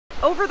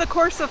over the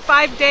course of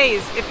 5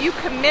 days, if you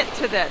commit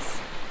to this,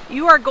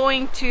 you are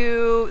going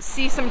to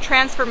see some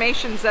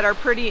transformations that are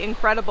pretty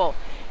incredible.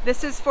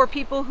 This is for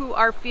people who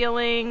are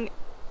feeling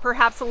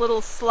perhaps a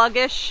little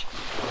sluggish,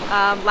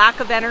 lack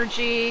of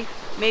energy.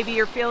 Maybe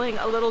you're feeling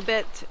a little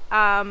bit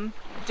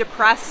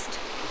depressed,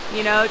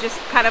 you know, just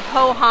kind of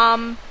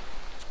ho-hum.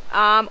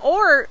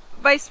 Or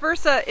vice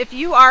versa, if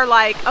you are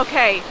like,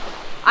 okay,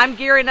 I'm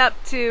gearing up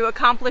to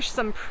accomplish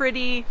some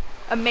pretty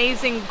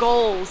amazing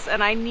goals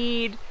and I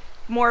need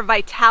more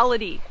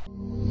vitality.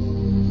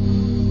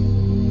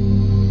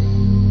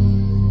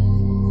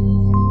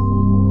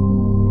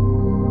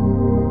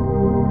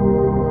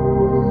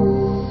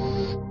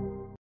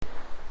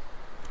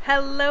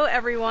 Hello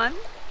everyone,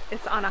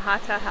 it's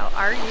Anahata. How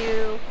are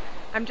you?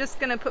 I'm just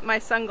gonna put my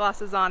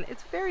sunglasses on.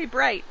 It's very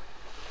bright.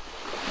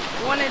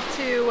 I wanted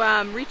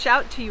to reach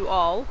out to you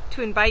all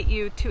to invite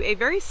you to a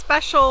very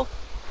special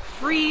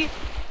free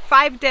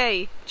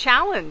 5-day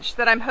challenge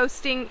that I'm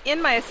hosting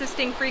in my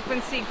Assisting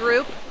Frequency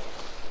group.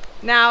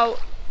 Now,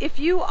 if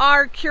you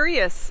are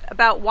curious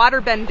about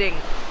waterbending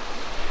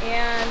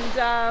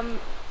and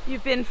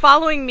you've been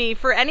following me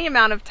for any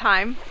amount of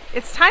time,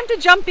 it's time to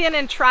jump in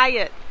and try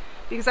it,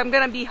 because I'm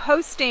going to be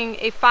hosting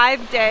a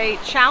 5-day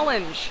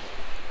challenge.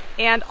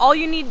 And all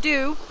you need to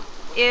do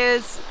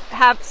is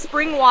have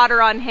spring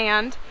water on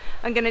hand.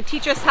 I'm going to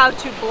teach us how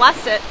to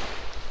bless it.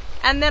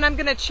 And then I'm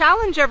going to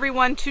challenge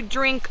everyone to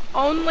drink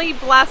only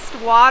blessed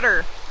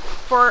water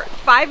for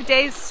 5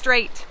 days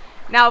straight.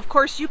 Now, of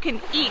course, you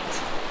can eat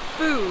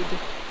food,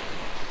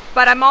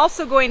 but I'm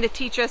also going to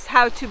teach us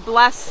how to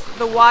bless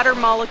the water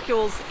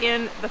molecules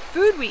in the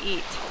food we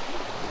eat.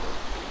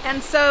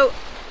 And so,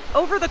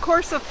 over the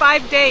course of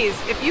 5 days,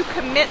 if you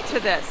commit to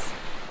this,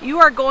 you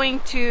are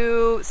going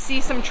to see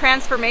some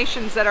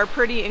transformations that are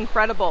pretty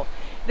incredible.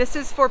 This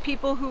is for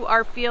people who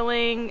are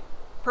feeling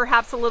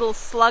perhaps a little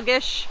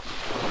sluggish,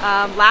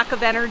 lack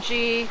of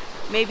energy.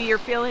 Maybe you're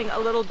feeling a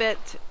little bit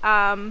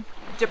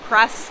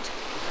depressed,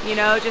 you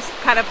know, just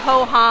kind of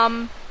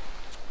ho-hum.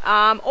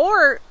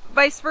 Or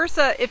vice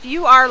versa, if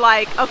you are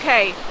like,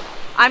 okay,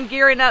 I'm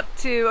gearing up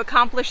to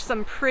accomplish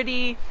some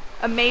pretty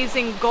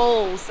amazing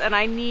goals and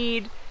I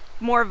need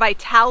more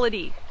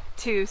vitality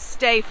to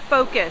stay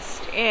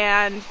focused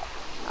and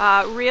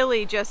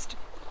really just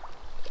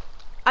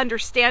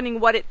understanding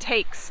what it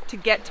takes to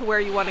get to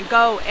where you want to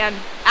go and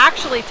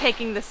actually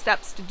taking the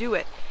steps to do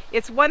it.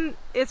 It's one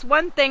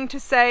thing to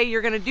say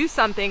you're going to do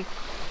something,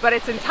 but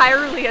it's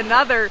entirely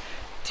another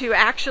to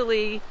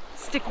actually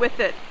stick with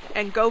it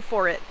and go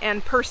for it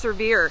and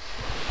persevere.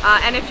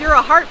 And if you're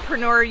a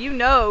heartpreneur, you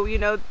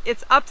know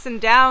it's ups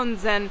and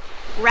downs and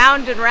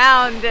round,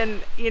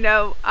 and you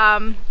know,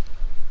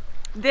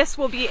 this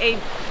will be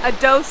a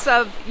dose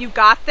of you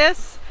got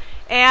this,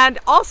 and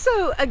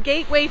also a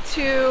gateway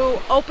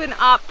to open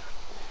up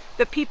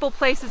the people,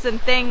 places,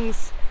 and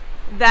things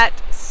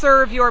that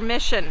serve your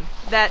mission,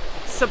 that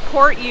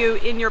support you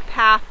in your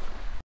path.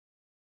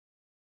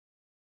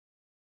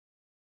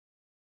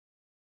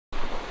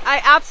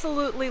 I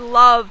absolutely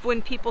love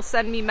when people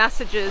send me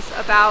messages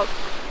about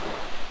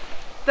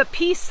the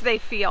peace they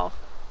feel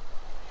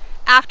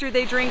after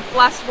they drink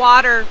blessed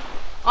water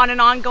on an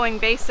ongoing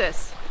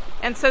basis.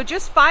 And so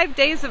just 5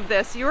 days of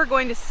this, you are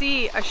going to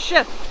see a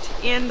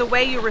shift in the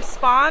way you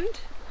respond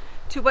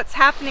to what's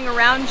happening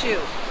around you.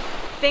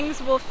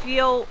 Things will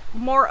feel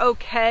more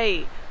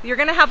okay. You're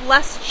going to have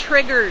less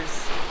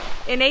triggers.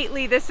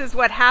 Innately, this is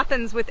what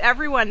happens with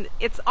everyone.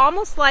 It's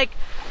almost like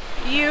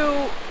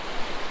you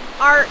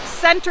are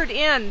centered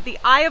in the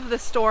eye of the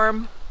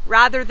storm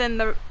rather than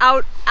the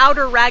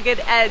outer ragged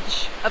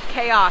edge of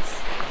chaos.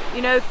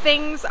 You know,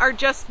 things are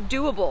just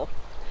doable.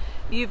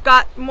 You've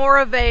got more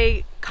of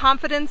a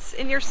confidence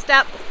in your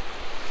step.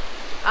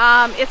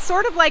 It's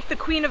sort of like the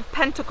Queen of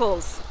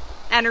Pentacles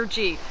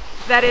energy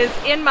that is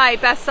in my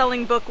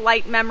best-selling book,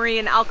 Light Memory,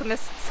 An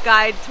Alchemist's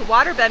Guide to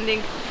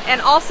Waterbending, and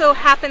also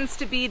happens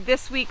to be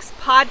this week's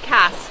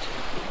podcast.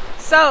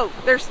 So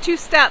there's 2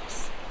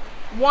 steps.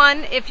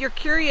 One, if you're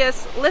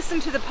curious, listen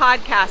to the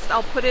podcast.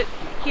 I'll put it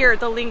here,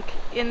 the link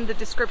in the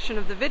description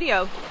of the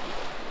video.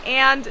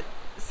 And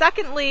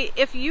secondly,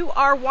 if you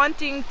are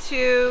wanting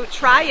to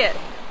try it,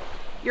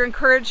 you're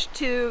encouraged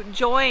to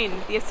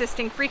join the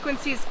Assisting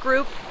Frequencies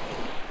group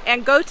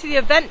and go to the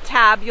event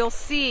tab. You'll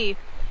see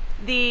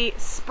the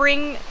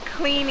spring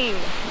cleaning,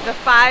 the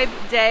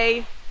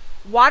 5-day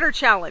water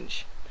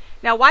challenge.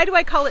 Now, why do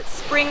I call it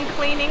spring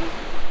cleaning?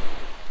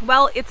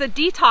 Well, it's a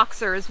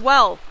detoxer as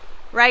well,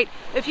 right?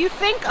 If you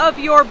think of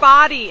your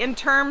body in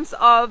terms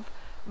of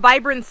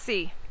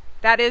vibrancy,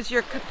 that is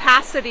your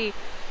capacity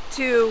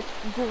to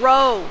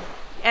grow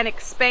and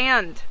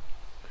expand,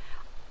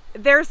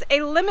 there's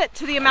a limit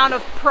to the amount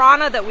of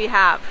prana that we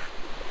have.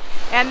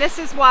 And this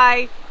is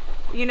why,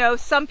 you know,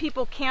 some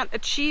people can't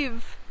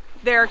achieve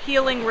their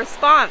healing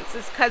response,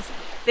 is because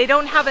they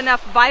don't have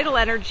enough vital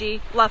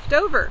energy left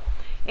over.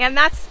 And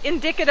that's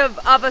indicative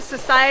of a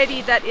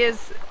society that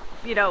is,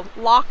 you know,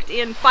 locked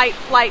in fight,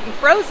 flight, and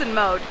frozen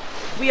mode.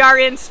 We are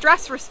in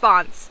stress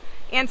response.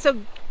 And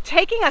so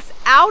taking us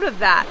out of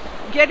that,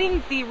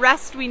 getting the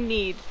rest we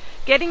need,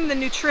 getting the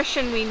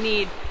nutrition we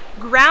need,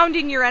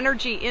 grounding your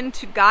energy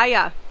into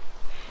Gaia,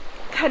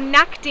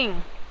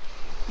 connecting,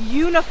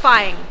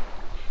 unifying.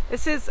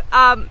 This is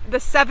the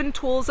 7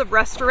 tools of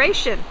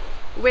restoration,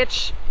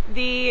 which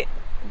the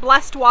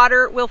blessed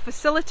water will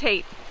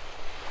facilitate.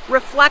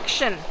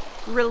 Reflection,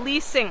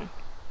 releasing,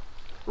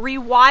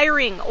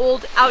 rewiring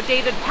old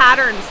outdated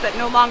patterns that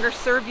no longer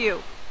serve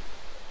you,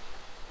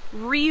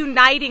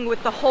 reuniting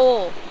with the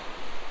whole,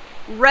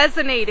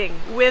 resonating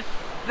with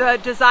the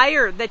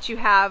desire that you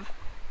have,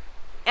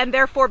 and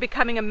therefore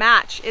becoming a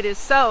match. It is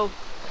so.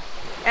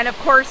 And of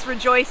course,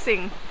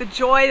 rejoicing, the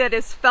joy that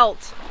is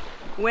felt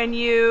when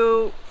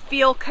you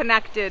feel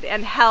connected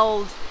and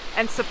held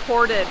and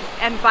supported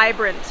and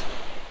vibrant.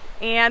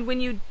 And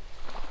when you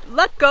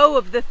let go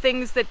of the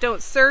things that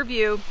don't serve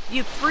you,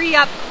 you free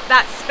up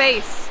that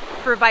space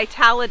for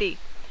vitality,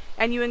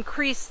 and you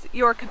increase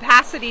your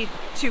capacity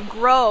to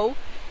grow,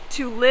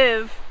 to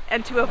live,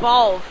 and to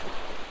evolve.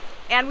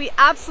 And we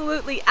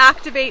absolutely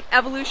activate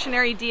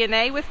evolutionary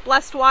DNA with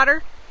blessed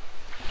water,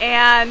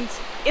 and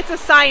it's a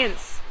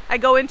science. I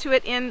go into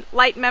it in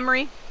Light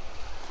Memory,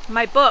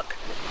 my book.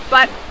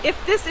 But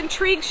if this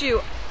intrigues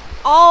you,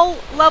 all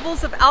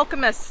levels of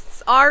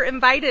alchemists are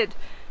invited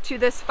to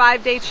this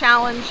 5-day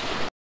challenge.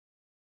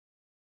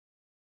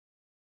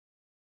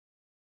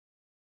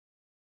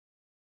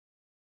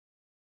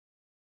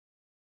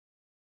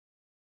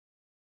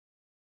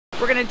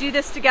 We're going to do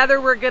this together.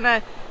 We're going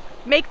to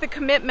make the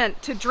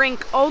commitment to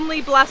drink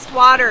only blessed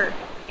water,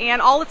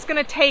 and all it's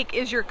going to take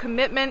is your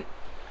commitment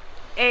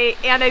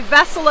and a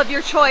vessel of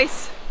your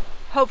choice,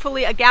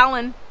 hopefully a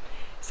gallon,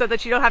 so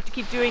that you don't have to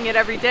keep doing it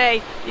every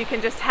day. You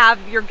can just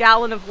have your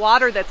gallon of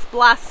water that's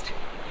blessed.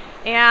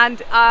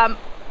 And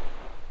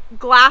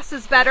glass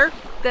is better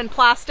than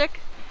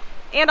plastic,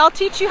 and I'll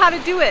teach you how to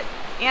do it,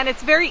 and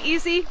it's very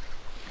easy.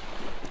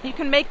 You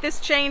can make this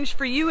change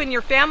for you and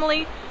your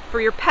family, for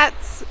your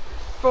pets,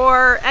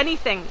 for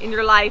anything in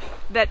your life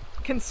that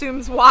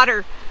consumes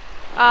water.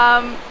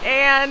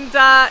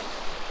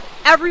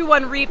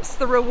 Everyone reaps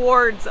the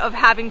rewards of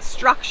having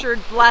structured,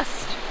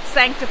 blessed,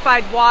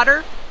 sanctified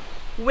water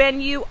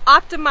when you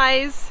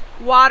optimize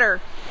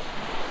water.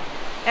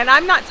 And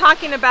I'm not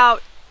talking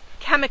about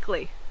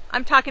chemically,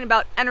 I'm talking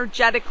about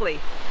energetically.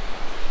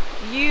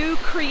 You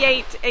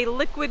create a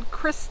liquid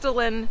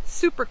crystalline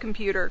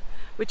supercomputer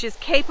which is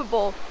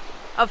capable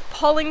of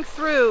pulling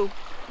through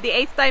the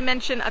 8th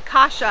dimension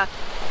Akasha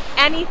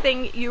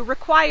anything you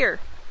require.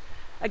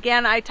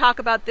 Again, I talk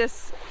about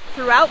this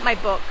throughout my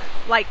book,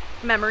 Light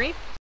Memory.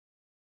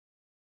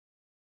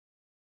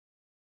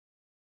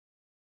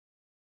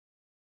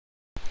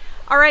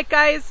 Alright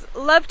guys,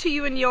 love to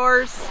you and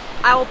yours.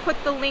 I will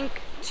put the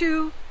link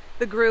to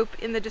the group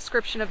in the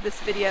description of this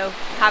video.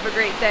 Have a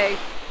great day.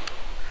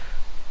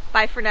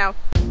 Bye for now.